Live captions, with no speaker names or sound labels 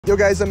Yo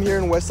guys, I'm here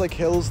in Westlake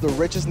Hills, the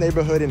richest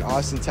neighborhood in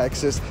Austin,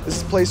 Texas. This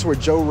is a place where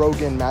Joe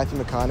Rogan, Matthew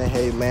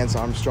McConaughey, Lance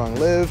Armstrong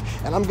live,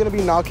 and I'm gonna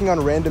be knocking on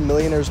random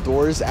millionaires'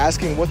 doors,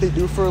 asking what they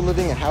do for a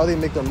living and how they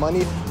make their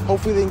money.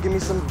 Hopefully they can give me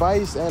some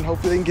advice, and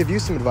hopefully they can give you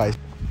some advice.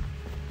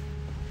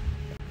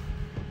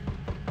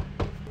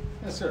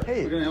 Yes, sir.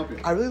 Hey, we're gonna help you.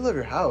 I really love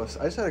your house.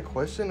 I just had a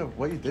question of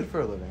what you did for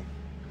a living.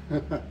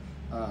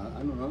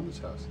 I don't own this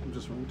house. I'm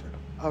just renting.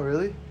 Oh,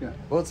 really? Yeah.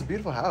 Well, it's a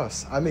beautiful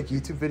house. I make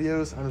YouTube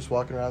videos. I'm just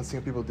walking around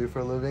seeing what people do for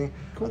a living.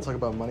 Cool. I talk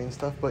about money and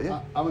stuff, but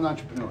yeah. I'm an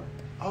entrepreneur.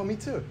 Oh, me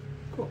too.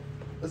 Cool.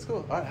 Let's go.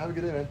 All right, have a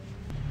good day, man.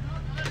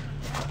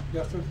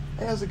 Yes, sir.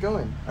 Hey, how's it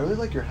going? I really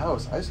like your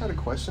house. I just had a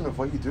question of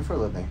what you do for a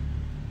living.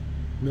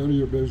 None of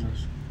your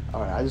business.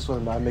 All right, I just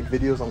want to make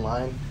videos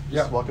online.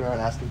 Just walking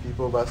around asking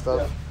people about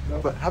stuff. Yeah.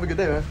 But have a good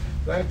day, man.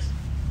 Thanks.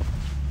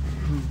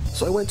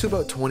 So I went to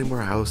about 20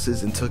 more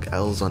houses and took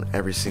L's on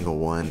every single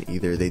one.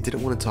 Either they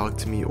didn't want to talk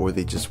to me or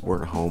they just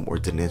weren't home or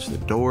didn't answer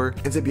the door.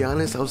 And to be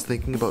honest, I was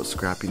thinking about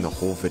scrapping the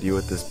whole video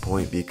at this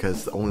point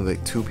because only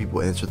like 2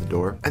 people answered the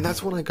door. And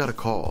that's when I got a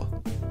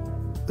call.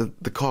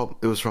 The call,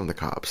 it was from the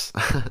cops. I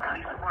was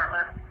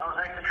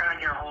actually trying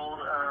to get a hold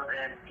of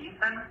an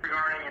Ethan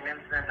regarding an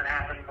incident that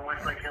happened in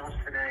Westlake Hills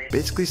today.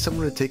 Basically,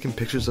 someone had taken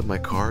pictures of my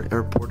car and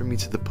reported me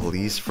to the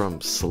police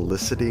from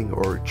soliciting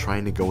or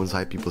trying to go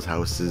inside people's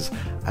houses.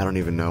 I don't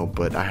even know,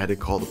 but I had to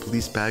call the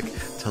police back,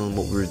 tell them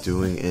what we were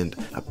doing, and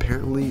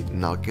apparently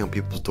knocking on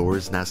people's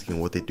doors and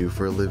asking what they do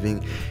for a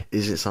living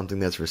isn't something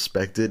that's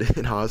respected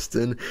in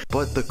Austin.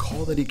 But the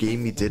call that he gave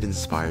me did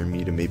inspire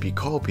me to maybe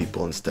call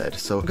people instead.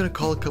 So I'm gonna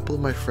call a couple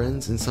of my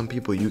friends and some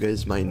people you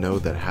guys might know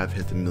that have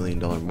hit the $1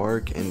 million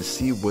mark and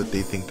see what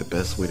they think the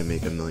best way to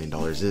make $1 million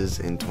is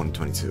in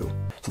 2022.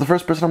 So the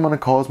first person I'm gonna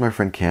call is my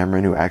friend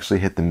Cameron, who actually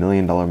hit the $1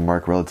 million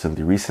mark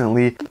relatively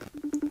recently.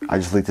 I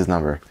just leaked his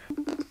number.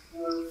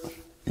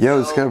 Yo,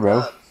 it's good,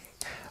 bro.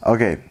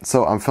 Okay,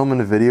 so I'm filming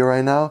a video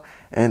right now,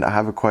 and I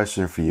have a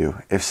question for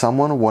you. If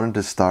someone wanted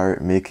to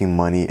start making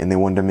money and they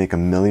wanted to make $1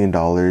 million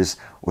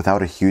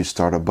without a huge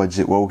startup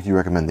budget, what would you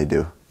recommend they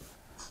do?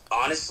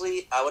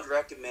 Honestly, I would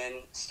recommend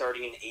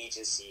starting an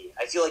agency.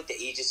 I feel like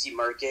the agency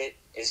market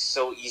is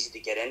so easy to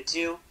get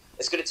into.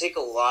 It's going to take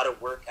a lot of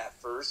work at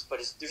first, but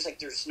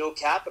there's no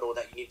capital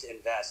that you need to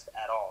invest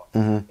at all.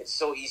 It's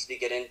so easy to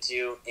get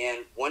into,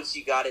 and once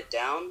you got it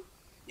down,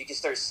 you can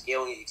start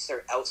scaling it. You can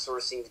start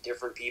outsourcing to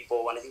different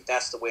people, and I think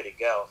that's the way to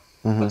go.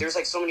 But there's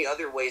like so many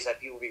other ways that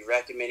people be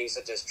recommending,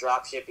 such as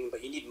drop shipping,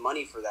 but you need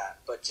money for that.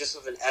 But just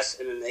with an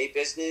SMMA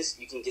business,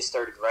 you can get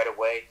started right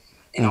away,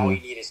 and all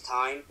you need is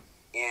time,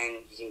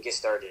 and you can get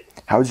started.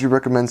 How would you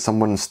recommend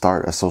someone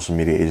start a social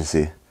media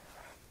agency?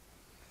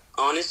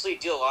 Honestly,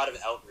 do a lot of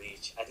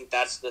outreach. I think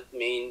that's the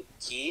main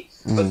key.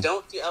 But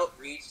don't do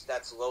outreach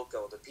that's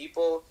local. The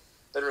people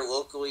that are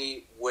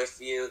locally with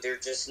you, they're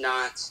just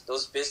not,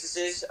 those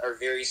businesses are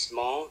very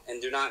small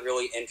and they're not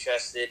really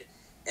interested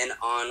in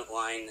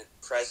online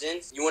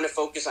presence. You want to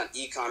focus on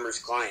e-commerce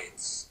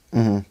clients.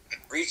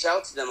 Reach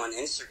out to them on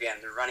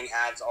Instagram. They're running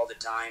ads all the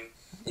time.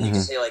 And you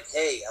can say like,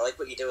 hey, I like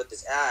what you did with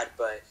this ad,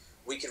 but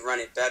we could run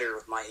it better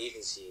with my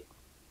agency.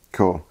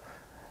 Cool.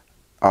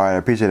 Alright, I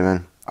appreciate it,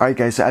 man. Alright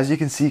guys, so as you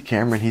can see,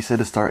 Cameron, he said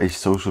to start a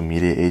social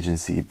media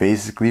agency,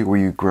 basically where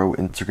you grow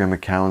Instagram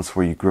accounts,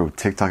 where you grow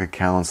TikTok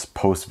accounts,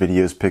 post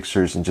videos,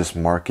 pictures, and just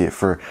market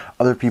for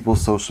other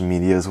people's social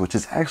medias, which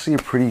is actually a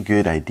pretty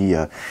good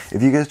idea.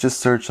 If you guys just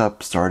search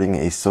up starting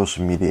a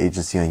social media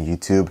agency on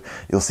YouTube,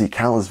 you'll see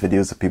countless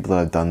videos of people that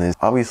have done this.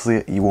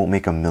 Obviously, you won't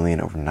make $1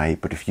 million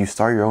overnight, but if you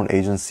start your own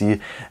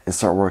agency and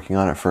start working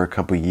on it for a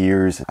couple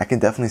years, I can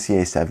definitely see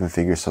a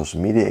 7-figure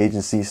social media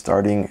agency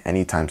starting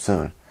anytime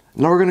soon.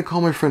 Now we're going to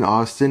call my friend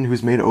Austin,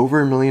 who's made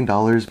over $1 million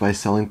by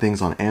selling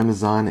things on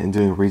Amazon and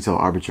doing retail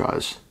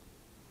arbitrage.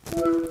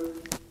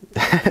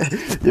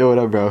 Yo, what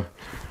up, bro?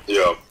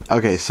 Yo.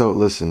 Okay, so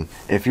listen,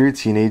 if you're a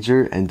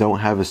teenager and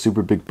don't have a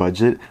super big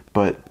budget,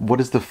 but what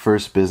is the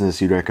first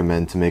business you'd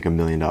recommend to make $1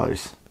 million?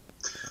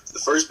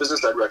 The first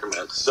business I'd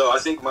recommend. So I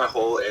think my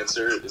whole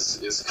answer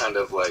is kind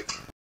of like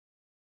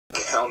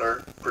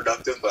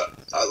counterproductive, but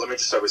let me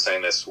just start with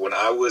saying this. When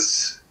I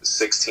was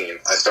 16,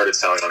 I started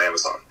selling on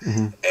Amazon,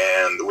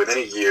 and within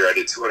a year I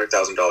did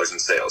 $200,000 in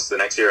sales. The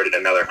next year I did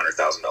another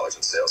 $100,000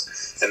 in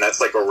sales, and that's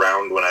like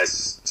around when I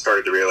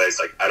started to realize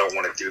like I don't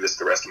want to do this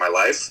the rest of my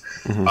life.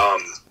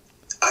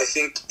 I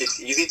think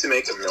it's easy to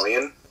make $1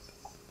 million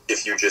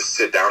if you just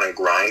sit down and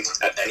grind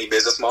at any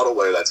business model,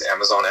 whether that's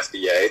Amazon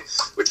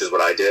FBA, which is what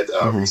I did,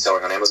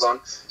 reselling on Amazon,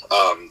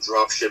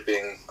 drop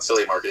shipping,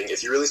 affiliate marketing.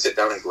 If you really sit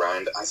down and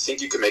grind, I think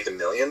you can make $1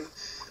 million.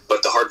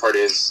 But the hard part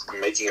is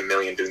making $1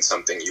 million doing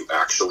something you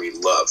actually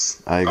love.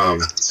 I agree.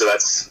 So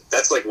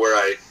that's like where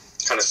I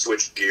kind of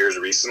switched gears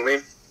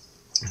recently.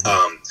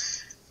 I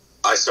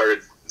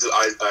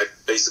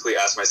basically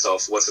asked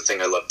myself, what's the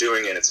thing I love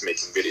doing? And it's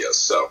making videos.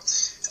 So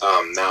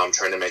now I'm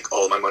trying to make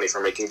all my money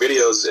from making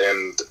videos,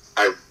 and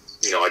I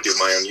do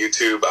my own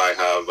YouTube. I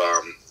have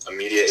a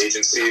media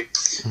agency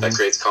that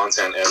creates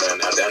content, and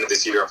then at the end of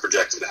this year, I'm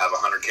projected to have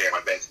 $100K in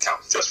my bank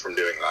account just from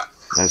doing that.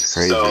 That's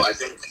crazy. So I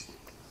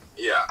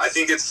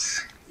think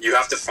it's You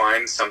have to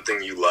find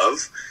something you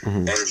love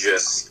and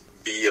just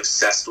be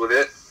obsessed with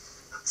it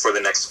for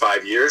the next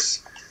 5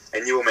 years,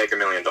 and you will make $1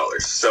 million.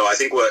 So I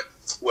think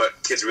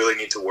what kids really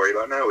need to worry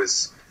about now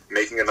is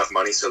making enough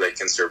money so they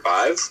can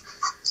survive,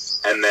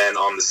 and then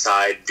on the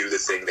side do the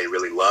thing they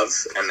really love,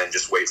 and then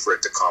just wait for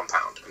it to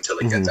compound until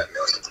they get that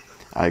million.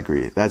 I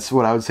agree. That's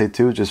what I would say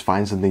too. Just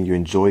find something you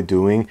enjoy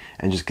doing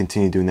and just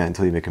continue doing that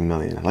until you make $1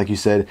 million. Like you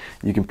said,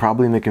 you can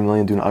probably make $1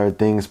 million doing other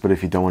things, but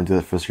if you don't want to do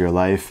that for the rest of your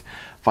life,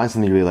 find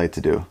something you really like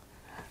to do.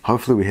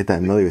 Hopefully we hit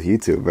that $1 million with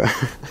YouTube, bro.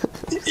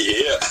 Yeah.